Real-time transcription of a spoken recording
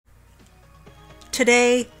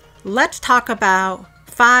Today, let's talk about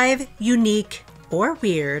 5 unique or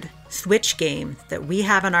weird Switch games that we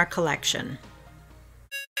have in our collection.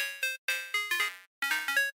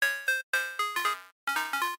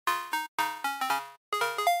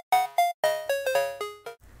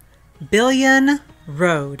 Billion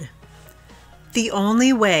Road. The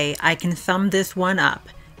only way I can sum this one up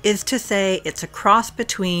is to say it's a cross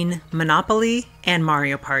between Monopoly and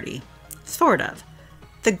Mario Party. Sort of.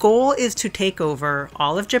 The goal is to take over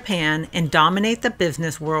all of Japan and dominate the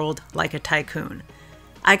business world like a tycoon.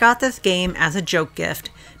 I got this game as a joke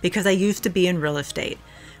gift because I used to be in real estate,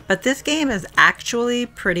 but this game is actually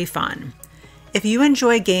pretty fun. If you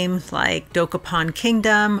enjoy games like Dokapon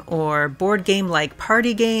Kingdom or board game like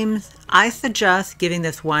party games, I suggest giving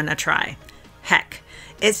this one a try. Heck,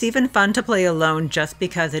 it's even fun to play alone just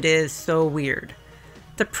because it is so weird.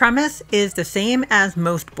 The premise is the same as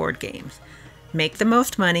most board games. Make the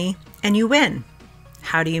most money and you win.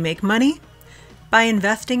 How do you make money? By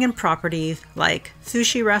investing in properties like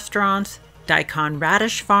sushi restaurants, daikon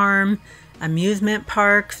radish farm, amusement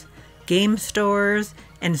parks, game stores,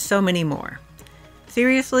 and so many more.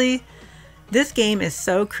 Seriously, this game is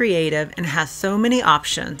so creative and has so many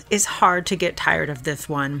options, it's hard to get tired of this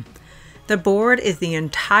one. The board is the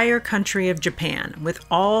entire country of Japan with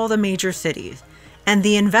all the major cities, and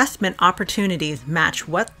the investment opportunities match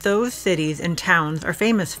what those cities and towns are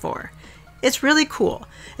famous for. It's really cool,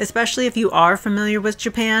 especially if you are familiar with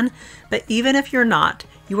Japan, but even if you're not,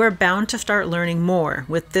 you are bound to start learning more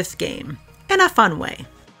with this game, in a fun way.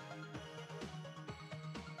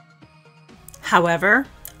 However,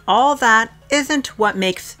 all that isn't what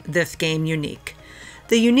makes this game unique.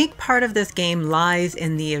 The unique part of this game lies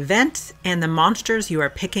in the events and the monsters you are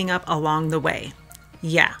picking up along the way.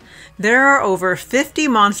 Yeah, there are over 50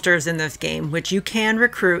 monsters in this game which you can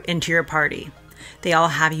recruit into your party. They all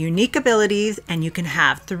have unique abilities and you can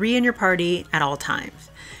have 3 in your party at all times.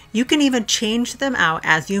 You can even change them out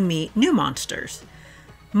as you meet new monsters.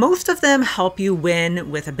 Most of them help you win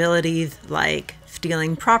with abilities like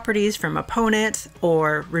stealing properties from opponents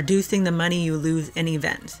or reducing the money you lose in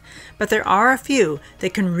events, but there are a few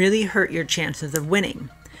that can really hurt your chances of winning.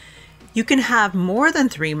 You can have more than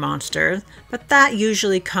 3 monsters, but that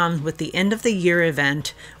usually comes with the end of the year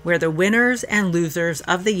event where the winners and losers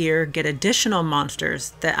of the year get additional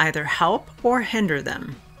monsters that either help or hinder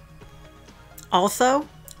them. Also,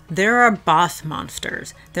 there are boss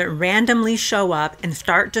monsters that randomly show up and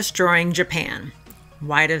start destroying Japan.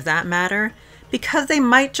 Why does that matter? Because they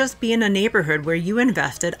might just be in a neighborhood where you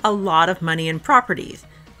invested a lot of money in properties.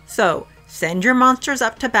 So, send your monsters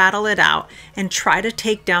up to battle it out and try to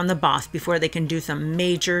take down the boss before they can do some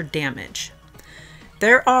major damage.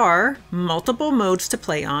 There are multiple modes to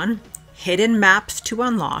play on, hidden maps to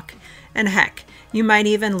unlock, and heck, you might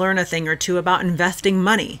even learn a thing or two about investing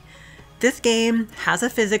money. This game has a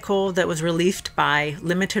physical that was released by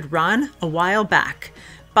Limited Run a while back,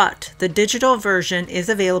 but the digital version is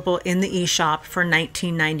available in the eShop for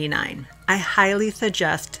 $19.99. I highly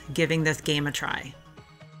suggest giving this game a try.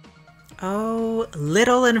 Oh,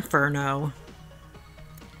 Little Inferno.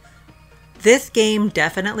 This game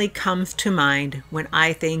definitely comes to mind when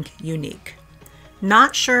I think unique.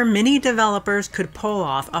 Not sure many developers could pull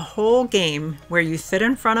off a whole game where you sit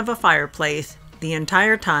in front of a fireplace the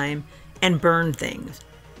entire time and burn things,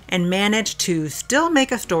 and manage to still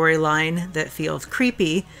make a storyline that feels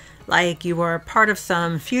creepy, like you are part of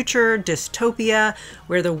some future dystopia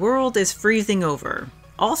where the world is freezing over.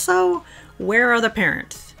 Also, where are the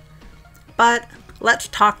parents? But let's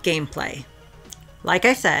talk gameplay. Like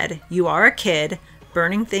I said, you are a kid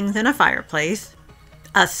burning things in a fireplace,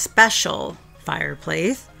 a special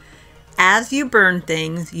fireplace. As you burn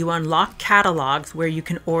things, you unlock catalogs where you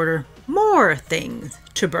can order more things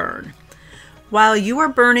to burn. While you are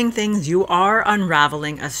burning things, you are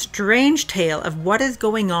unraveling a strange tale of what is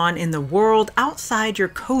going on in the world outside your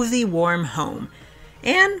cozy, warm home,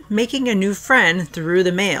 and making a new friend through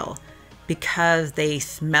the mail, because they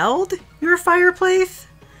smelled your fireplace?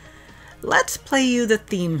 Let's play you the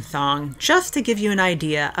theme song just to give you an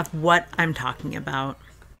idea of what I'm talking about.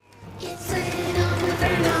 It's lit on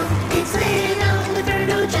Inferno, it's lit on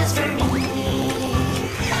Inferno just for me.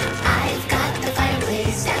 I've got the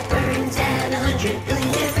fireplace that burns down 100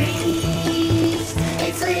 billion degrees.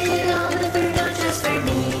 It's lit on Inferno just for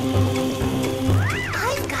me.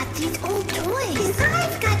 I've got these old toys.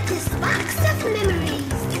 I've got this box of memories.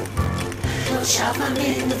 We'll shove them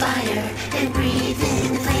in the fire and breathe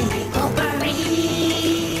in the flaming potpourri.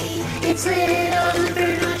 It's lit on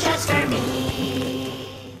Inferno just for me.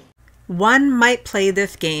 One might play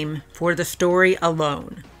this game for the story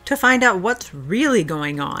alone, to find out what's really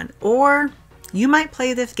going on, or You might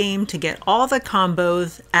play this game to get all the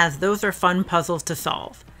combos, as those are fun puzzles to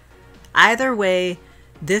solve. Either way,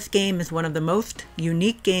 this game is one of the most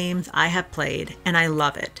unique games I have played, and I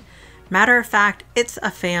love it. Matter of fact, it's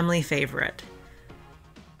a family favorite.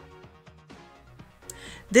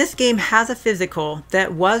 This game has a physical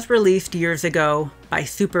that was released years ago by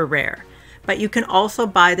Super Rare, but you can also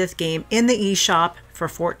buy this game in the eShop for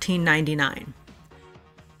 $14.99.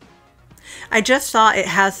 I just saw it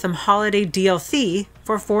has some holiday DLC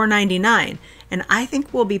for $4.99, and I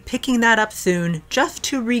think we'll be picking that up soon just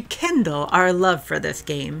to rekindle our love for this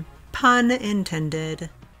game. Pun intended.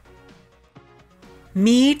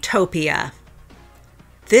 Miitopia.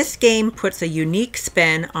 This game puts a unique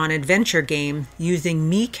spin on adventure games using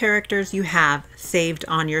Mii characters you have saved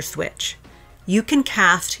on your Switch. You can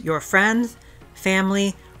cast your friends,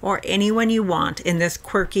 family, or anyone you want in this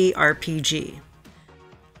quirky RPG.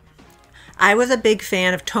 I was a big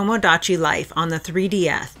fan of Tomodachi Life on the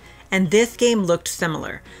 3DS, and this game looked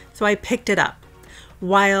similar, so I picked it up.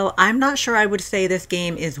 While I'm not sure I would say this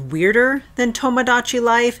game is weirder than Tomodachi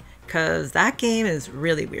Life, because that game is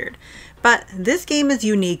really weird, but this game is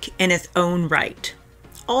unique in its own right.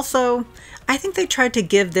 Also, I think they tried to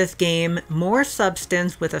give this game more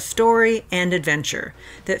substance with a story and adventure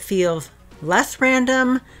that feels less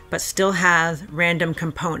random, but still has random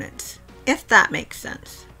components, if that makes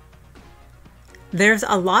sense. There's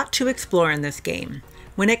a lot to explore in this game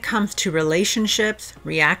when it comes to relationships,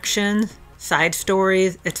 reactions, side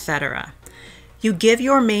stories, etc. You give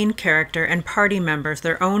your main character and party members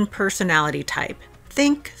their own personality type.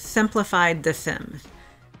 Think simplified The Sims.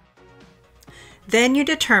 Then you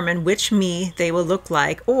determine which Mii they will look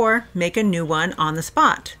like or make a new one on the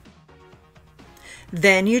spot.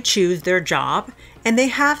 Then you choose their job, and they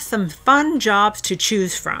have some fun jobs to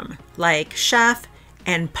choose from, like chef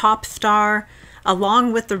and pop star,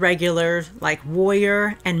 along with the regulars like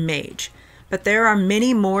warrior and mage, but there are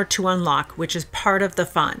many more to unlock, which is part of the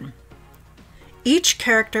fun. Each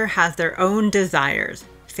character has their own desires,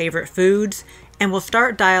 favorite foods, and will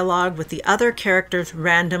start dialogue with the other characters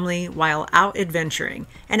randomly while out adventuring,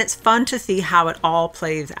 and it's fun to see how it all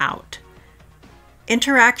plays out.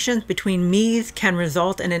 Interactions between Miis can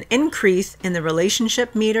result in an increase in the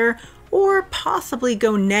relationship meter or possibly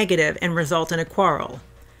go negative and result in a quarrel.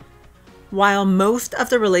 While most of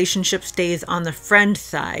the relationship stays on the friend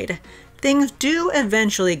side, things do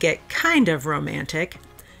eventually get kind of romantic.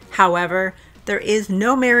 However, there is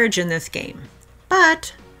no marriage in this game.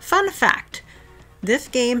 But, fun fact, this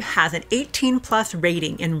game has an 18+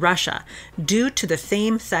 rating in Russia due to the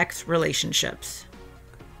same-sex relationships.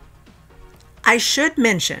 I should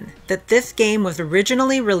mention that this game was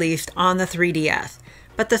originally released on the 3DS,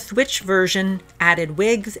 but the Switch version added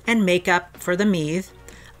wigs and makeup for the Miis,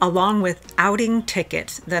 along with outing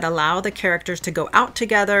tickets that allow the characters to go out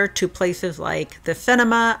together to places like the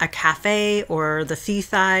cinema, a cafe, or the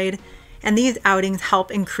seaside, and these outings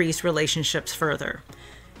help increase relationships further.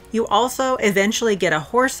 You also eventually get a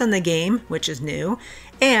horse in the game, which is new,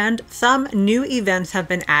 and some new events have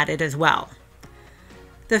been added as well.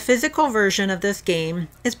 The physical version of this game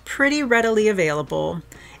is pretty readily available,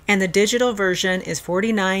 and the digital version is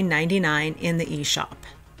 $49.99 in the eShop.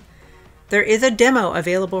 There is a demo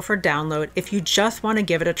available for download if you just want to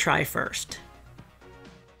give it a try first.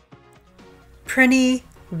 Prinny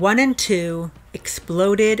 1 and 2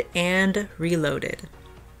 Exploded and Reloaded.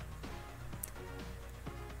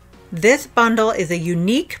 This bundle is a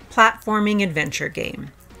unique platforming adventure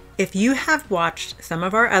game. If you have watched some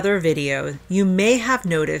of our other videos, you may have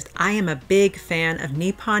noticed I am a big fan of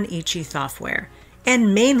Nippon Ichi software,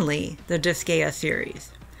 and mainly the Disgaea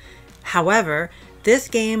series. However, this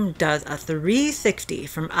game does a 360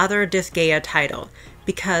 from other Disgaea titles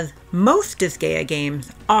because most Disgaea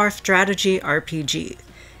games are strategy RPGs,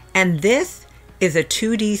 and this is a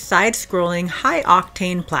 2D side-scrolling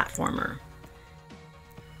high-octane platformer.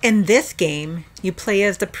 In this game, you play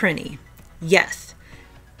as the Prinny. Yes,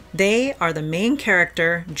 they are the main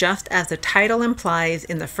character, just as the title implies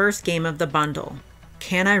in the first game of the bundle.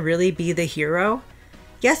 Can I really be the hero?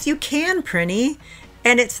 Yes, you can, Prinny!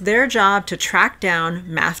 And it's their job to track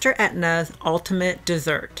down Master Etna's ultimate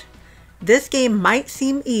dessert. This game might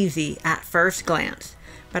seem easy at first glance,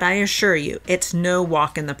 but I assure you, it's no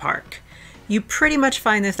walk in the park. You pretty much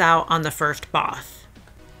find this out on the first boss.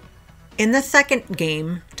 In the second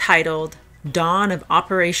game, titled Dawn of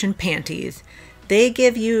Operation Panties, they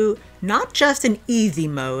give you not just an easy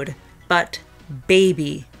mode, but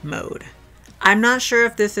baby mode. I'm not sure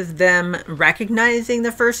if this is them recognizing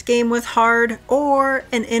the first game was hard or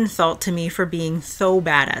an insult to me for being so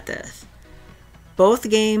bad at this. Both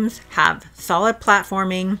games have solid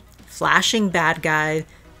platforming, flashing bad guys,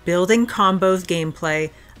 building combos gameplay,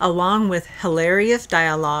 along with hilarious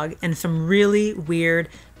dialogue and some really weird,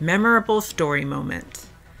 memorable story moments.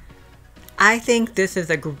 I think this is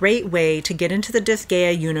a great way to get into the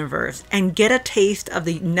Disgaea universe and get a taste of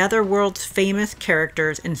the Netherworld's famous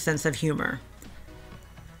characters and sense of humor.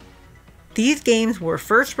 These games were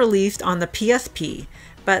first released on the PSP,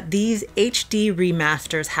 but these HD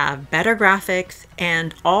remasters have better graphics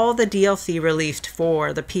and all the DLC released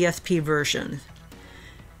for the PSP versions.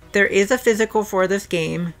 There is a physical for this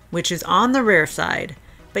game, which is on the rare side,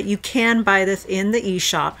 but you can buy this in the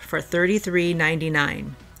eShop for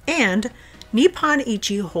 $33.99. And Nippon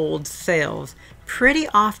Ichi holds sales pretty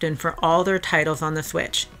often for all their titles on the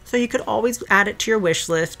Switch, so you could always add it to your wish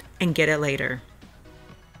list and get it later.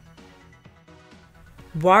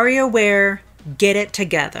 WarioWare, Get It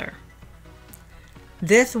Together.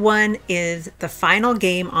 This one is the final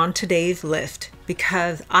game on today's list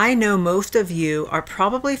because I know most of you are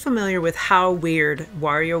probably familiar with how weird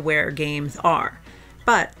WarioWare games are,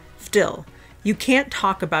 but still, you can't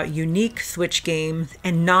talk about unique Switch games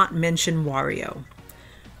and not mention Wario.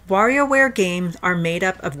 WarioWare games are made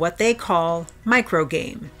up of what they call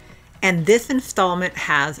microgames, and this installment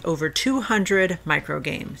has over 200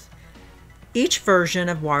 microgames. Each version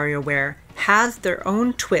of WarioWare has their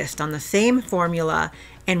own twist on the same formula,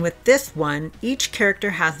 and with this one, each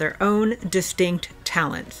character has their own distinct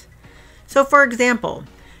talents. So for example,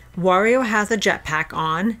 Wario has a jetpack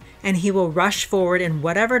on, and he will rush forward in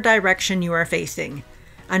whatever direction you are facing.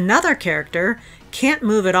 Another character can't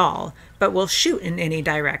move at all, but will shoot in any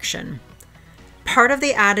direction. Part of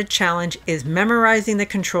the added challenge is memorizing the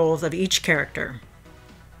controls of each character.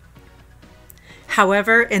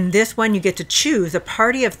 However, in this one you get to choose a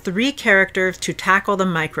party of 3 characters to tackle the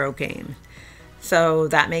micro game. So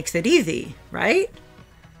that makes it easy, right?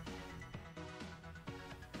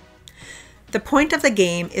 The point of the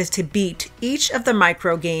game is to beat each of the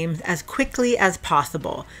micro games as quickly as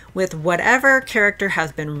possible with whatever character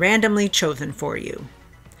has been randomly chosen for you.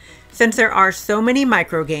 Since there are so many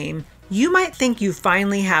micro games, you might think you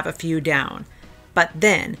finally have a few down, but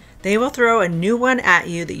then they will throw a new one at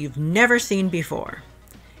you that you've never seen before.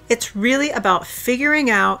 It's really about figuring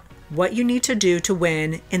out what you need to do to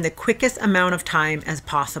win in the quickest amount of time as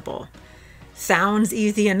possible. Sounds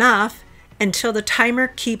easy enough until the timer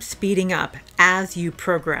keeps speeding up as you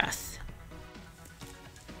progress.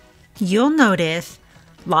 You'll notice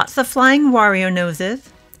lots of flying Wario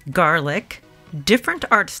noses, garlic, different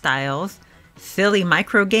art styles, silly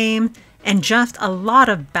micro game, and just a lot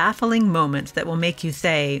of baffling moments that will make you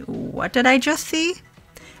say, "What did I just see?"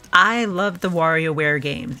 I love the WarioWare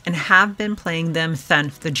games and have been playing them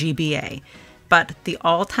since the GBA, but the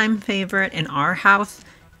all-time favorite in our house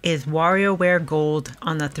is WarioWare Gold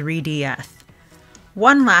on the 3DS.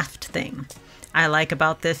 One last thing I like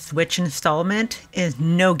about this Switch installment is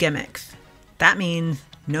no gimmicks. That means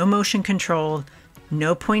no motion control,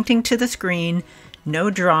 no pointing to the screen,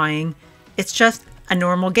 no drawing. It's just a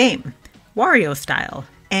normal game, Wario style,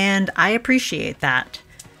 and I appreciate that.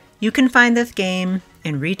 You can find this game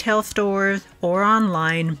in retail stores or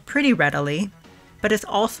online pretty readily, but it's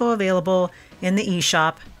also available in the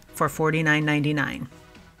eShop for $49.99.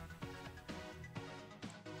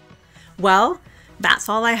 Well, that's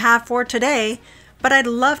all I have for today, but I'd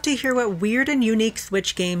love to hear what weird and unique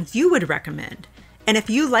Switch games you would recommend. And if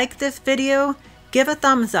you like this video, give a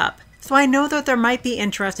thumbs up so I know that there might be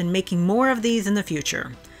interest in making more of these in the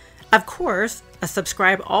future. Of course, a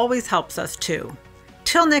subscribe always helps us too.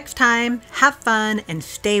 Till next time, have fun and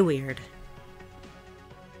stay weird.